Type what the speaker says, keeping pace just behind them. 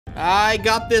I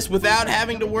got this without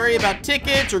having to worry about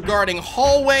tickets or guarding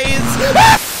hallways.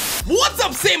 What's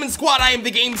up, Salmon Squad? I am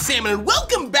TheGameSalmon, and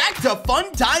welcome back to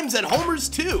Fun Times at Homer's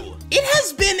 2. It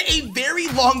has been a very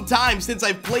long time since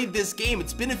I've played this game.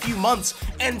 It's been a few months,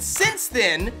 and since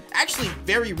then, actually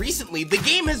very recently, the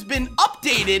game has been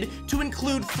updated to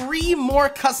include 3 more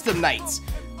custom nights.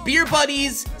 Beer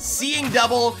Buddies, Seeing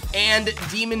Double, and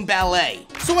Demon Ballet.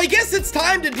 So I guess it's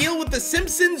time to deal with the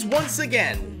Simpsons once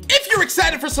again. If you're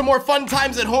excited for some more Fun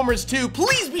Times at Homer's 2,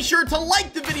 please be sure to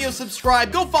like the video,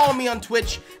 subscribe, go follow me on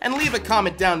Twitch, and leave a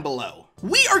comment down below.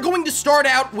 We are going to start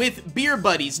out with Beer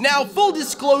Buddies. Now, full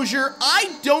disclosure,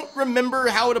 I don't remember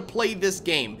how to play this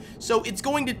game, so it's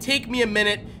going to take me a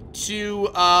minute to,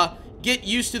 get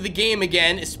used to the game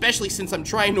again, especially since I'm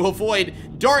trying to avoid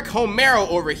Dark Homero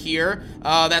over here.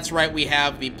 That's right, we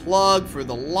have the plug for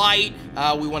the light.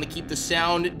 We want to keep the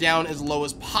sound down as low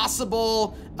as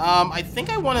possible. I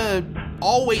think I want to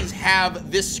always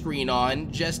have this screen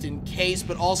on, just in case,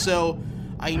 but also,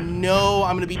 I know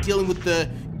I'm going to be dealing with the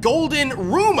Golden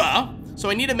Roomba, so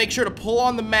I need to make sure to pull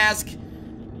on the mask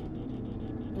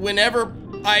whenever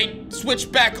I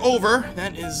switch back over.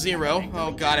 That is 0.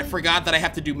 Oh god, I forgot that I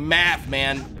have to do math,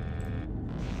 man.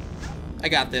 I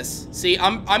got this. See,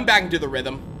 I'm back into the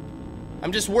rhythm.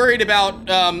 I'm just worried about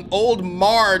old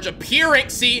Marge appearing.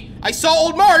 See, I saw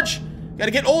old Marge. Gotta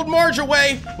get old Marge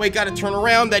away. Wait, gotta turn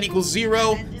around. That equals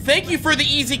 0. Thank you for the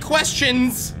easy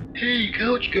questions. Hey,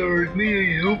 Couch Guard,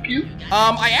 may I help you?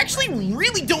 I actually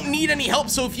really don't need any help,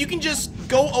 so if you can just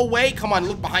go away. Come on,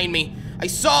 look behind me. I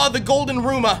saw the Golden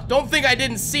Roomba. Don't think I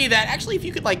didn't see that. Actually, if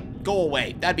you could, like, go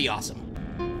away, that'd be awesome.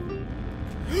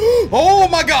 Oh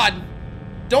my god!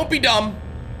 Don't be dumb.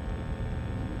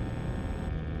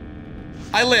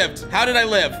 I lived. How did I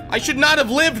live? I should not have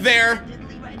lived there.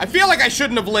 I feel like I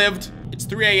shouldn't have lived. It's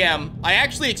 3 a.m. I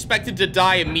actually expected to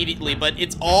die immediately, but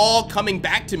it's all coming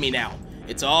back to me now.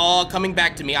 It's all coming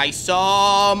back to me. I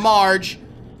saw Marge.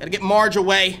 Gotta get Marge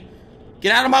away.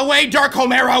 Get out of my way, Dark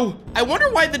Homero! I wonder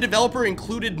why the developer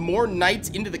included more nights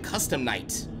into the custom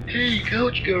night. Hey,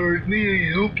 Couch Guard, may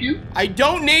I help you? I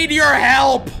don't need your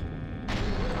help!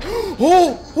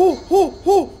 Oh,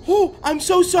 I'm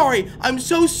so sorry. I'm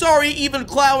so sorry, evil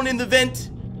clown in the vent.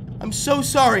 I'm so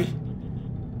sorry.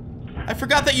 I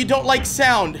forgot that you don't like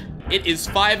sound. It is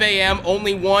 5 a.m.,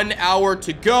 only 1 hour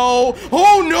to go.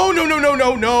 Oh, no, no, no, no,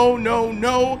 no, no, no,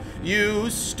 no. You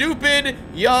stupid,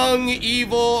 young,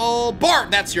 evil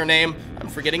Bart, that's your name. I'm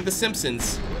forgetting The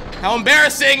Simpsons. How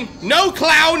embarrassing. No,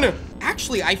 clown.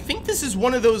 Actually, I think this is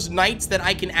one of those nights that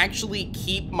I can actually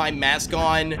keep my mask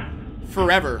on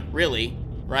forever, really,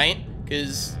 right?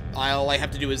 Because all I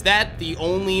have to do is that. The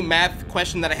only math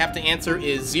question that I have to answer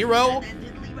is 0.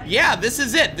 Yeah, this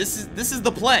is it. This is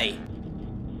the play.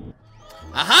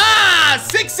 Aha!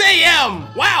 6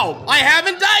 a.m. Wow, I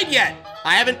haven't died yet.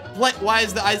 I haven't played. Why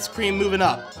is the ice cream moving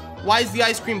up? Why is the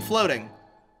ice cream floating?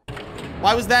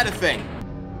 Why was that a thing?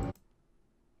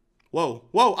 Whoa,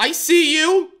 whoa, I see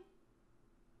you.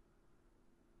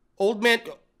 Old man,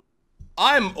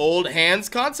 I'm old Hans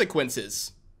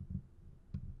Consequences.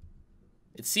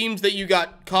 It seems that you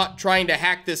got caught trying to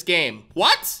hack this game.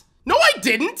 What? No, I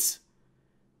didn't.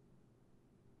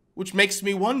 Which makes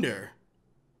me wonder.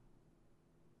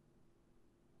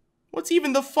 What's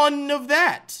even the fun of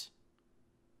that?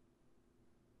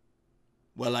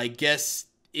 Well, I guess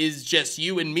it's just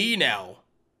you and me now.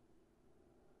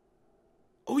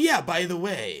 Oh yeah, by the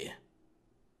way.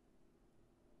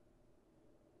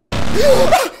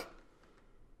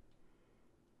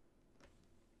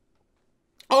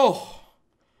 Oh.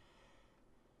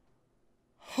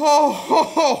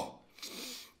 Oh.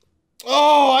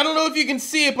 Oh, I don't know if you can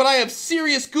see it, but I have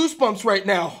serious goosebumps right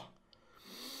now.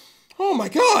 Oh my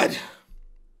god.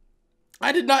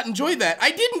 I did not enjoy that. I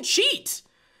didn't cheat.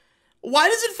 Why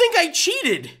does it think I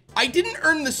cheated? I didn't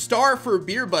earn the star for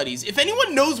Beer Buddies. If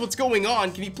anyone knows what's going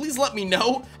on, can you please let me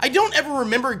know? I don't ever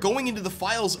remember going into the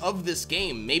files of this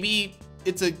game. Maybe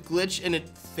it's a glitch and it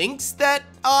thinks that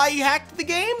I hacked the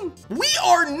game? We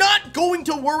are not going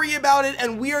to worry about it,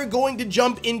 and we are going to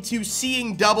jump into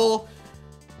Seeing Double.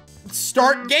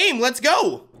 Start game, let's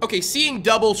go. Okay, Seeing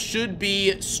Double should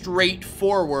be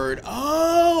straightforward.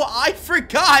 Oh, I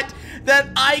forgot that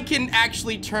I can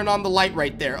actually turn on the light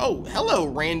right there. Oh, hello,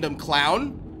 random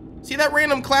clown. See that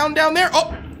random clown down there?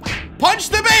 Oh, punch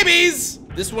the babies!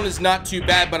 This one is not too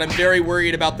bad, but I'm very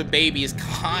worried about the babies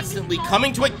constantly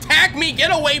coming to attack me.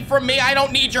 Get away from me, I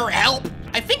don't need your help.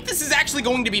 I think this is actually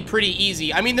going to be pretty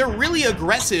easy. I mean, they're really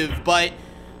aggressive, but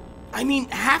I mean,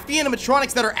 half the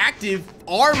animatronics that are active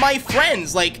are my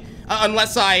friends, like,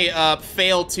 unless I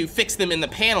fail to fix them in the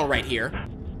panel right here.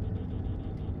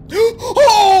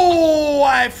 Oh!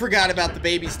 I forgot about the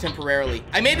babies temporarily.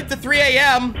 I made it to 3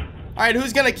 a.m. All right,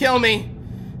 who's gonna kill me?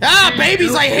 Ah,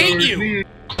 babies, I hate you.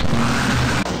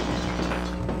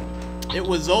 It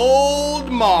was old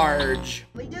Marge.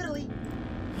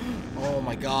 Oh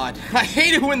my God, I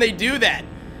hate it when they do that.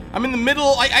 I'm in the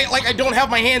middle, I don't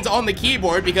have my hands on the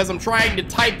keyboard because I'm trying to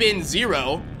type in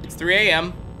 0. It's 3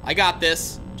 a.m. I got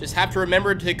this. Just have to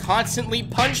remember to constantly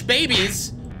punch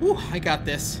babies. Whew, I got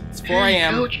this. It's 4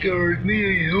 a.m. Couch guard,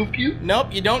 may I help you? Nope,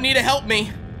 you don't need to help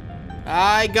me.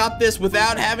 I got this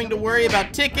without having to worry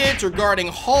about tickets or guarding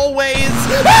hallways.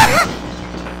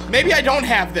 Maybe I don't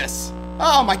have this.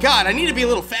 Oh my God, I need to be a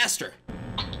little faster.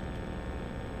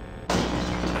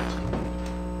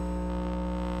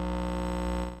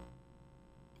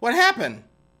 What happened?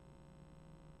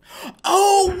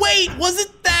 Oh, wait, was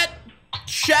it that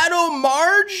Shadow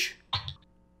Marge?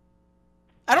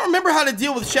 I don't remember how to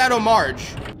deal with Shadow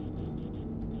Marge.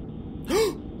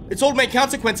 It's Old Man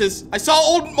Consequences. I saw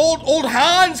old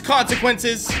HANS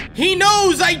consequences. He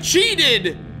knows I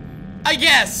cheated. I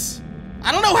guess.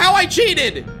 I don't know how I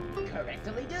cheated.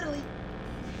 Correctly diddly.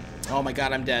 Oh my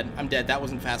God, I'm dead. I'm dead. That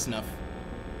wasn't fast enough.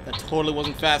 That totally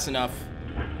wasn't fast enough.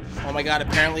 Oh my God,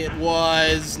 apparently it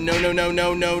was. No.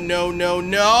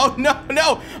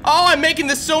 Oh, I'm making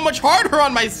this so much harder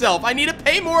on myself. I need to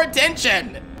pay more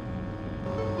attention.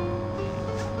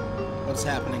 What's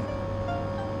happening?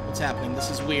 What's happening? This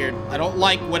is weird. I don't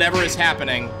like whatever is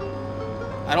happening.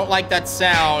 I don't like that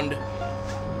sound.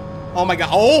 Oh my God.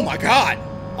 Oh my God.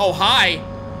 Oh, hi.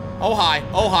 Oh, hi.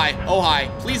 Oh, hi. Oh, hi.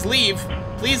 Please leave.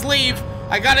 Please leave.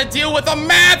 I gotta deal with a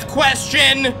math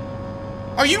question.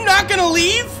 Are you not gonna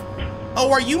leave?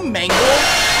 Oh, are you Mangle?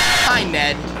 Hi,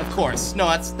 Ned. Of course. No,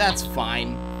 that's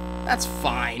fine. That's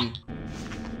fine.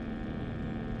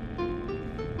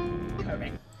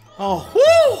 Correct. Oh,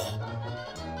 whoo!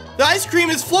 The ice cream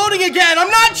is floating again. I'm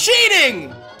not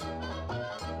cheating.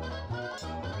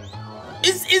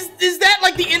 Is that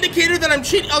like the indicator that I'm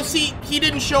cheating? Oh, see, he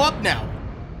didn't show up now.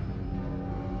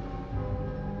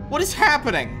 What is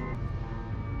happening?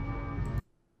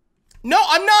 No,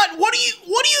 I'm not. What do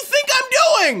you think I'm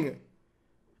doing?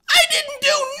 I didn't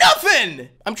do nothing!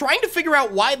 I'm trying to figure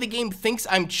out why the game thinks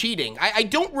I'm cheating. I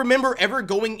don't remember ever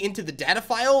going into the data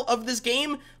file of this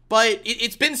game, but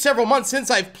it's been several months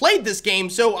since I've played this game,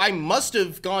 so I must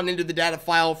have gone into the data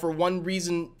file for one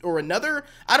reason or another.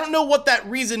 I don't know what that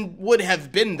reason would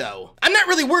have been, though. I'm not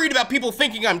really worried about people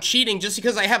thinking I'm cheating just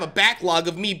because I have a backlog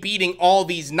of me beating all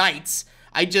these nights.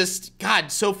 God,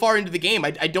 so far into the game,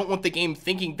 I don't want the game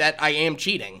thinking that I am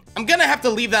cheating. I'm gonna have to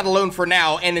leave that alone for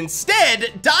now and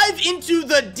instead dive into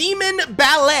the Demon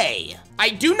Ballet. I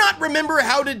do not remember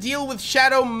how to deal with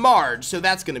Shadow Marge, so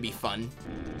that's gonna be fun.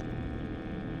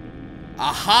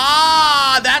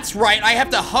 Aha, that's right. I have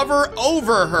to hover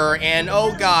over her and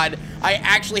oh God, I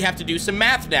actually have to do some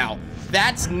math now.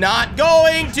 That's not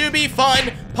going to be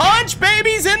fun. Punch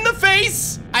babies in the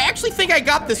face. I actually think I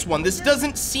got this one. This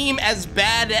doesn't seem as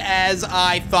bad as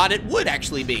I thought it would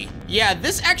actually be. Yeah,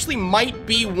 this actually might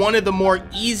be one of the more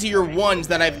easier ones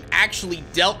that I've actually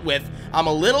dealt with. I'm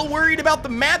a little worried about the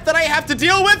math that I have to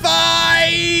deal with.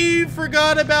 I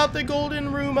forgot about the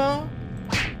golden Roomba.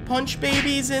 Punch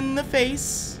babies in the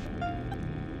face.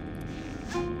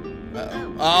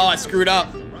 Uh-oh. Oh, I screwed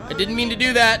up. I didn't mean to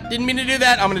do that. Didn't mean to do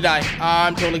that. I'm gonna die.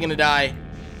 I'm totally gonna die.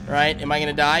 All right, am I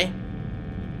gonna die?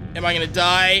 Am I gonna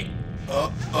die?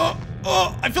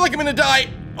 I feel like I'm gonna die.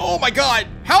 Oh my God.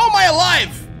 How am I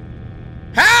alive?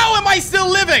 How am I still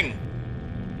living?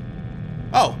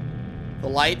 Oh, the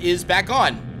light is back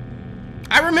on.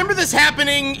 I remember this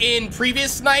happening in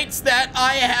previous nights that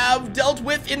I have dealt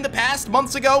with in the past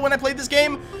months ago when I played this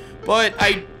game, but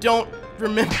I don't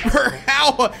remember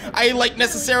how I like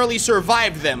necessarily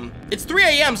survived them. It's 3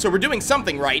 a.m. so we're doing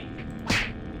something right.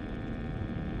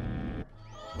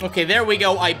 Okay, there we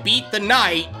go. I beat the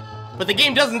night, but the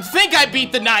game doesn't think I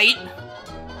beat the night.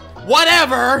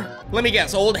 Whatever. Let me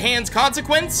guess, old HANS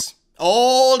consequence?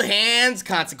 Old HANS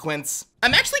consequence.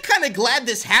 I'm actually kind of glad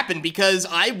this happened because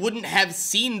I wouldn't have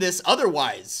seen this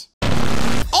otherwise.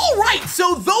 All right,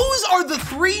 so those are the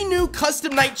 3 new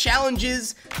custom night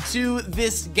challenges to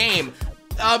this game.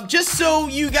 Just so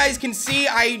you guys can see,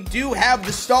 I do have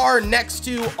the star next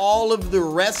to all of the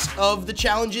rest of the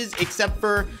challenges except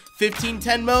for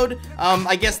 1510 mode.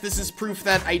 I guess this is proof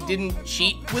that I didn't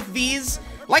cheat with these.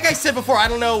 Like I said before, I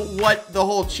don't know what the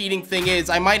whole cheating thing is.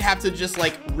 I might have to just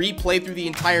like replay through the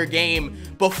entire game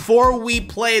before we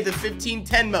play the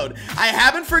 1510 mode. I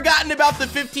haven't forgotten about the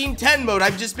 1510 mode.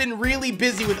 I've just been really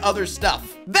busy with other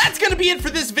stuff. That's gonna be it for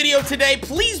this video today.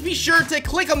 Please be sure to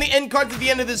click on the end cards at the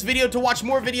end of this video to watch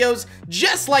more videos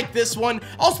just like this one.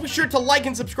 Also be sure to like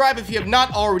and subscribe if you have not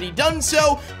already done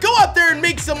so. Go out there and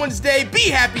make someone's day. Be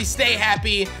happy, stay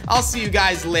happy. I'll see you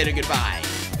guys later. Goodbye.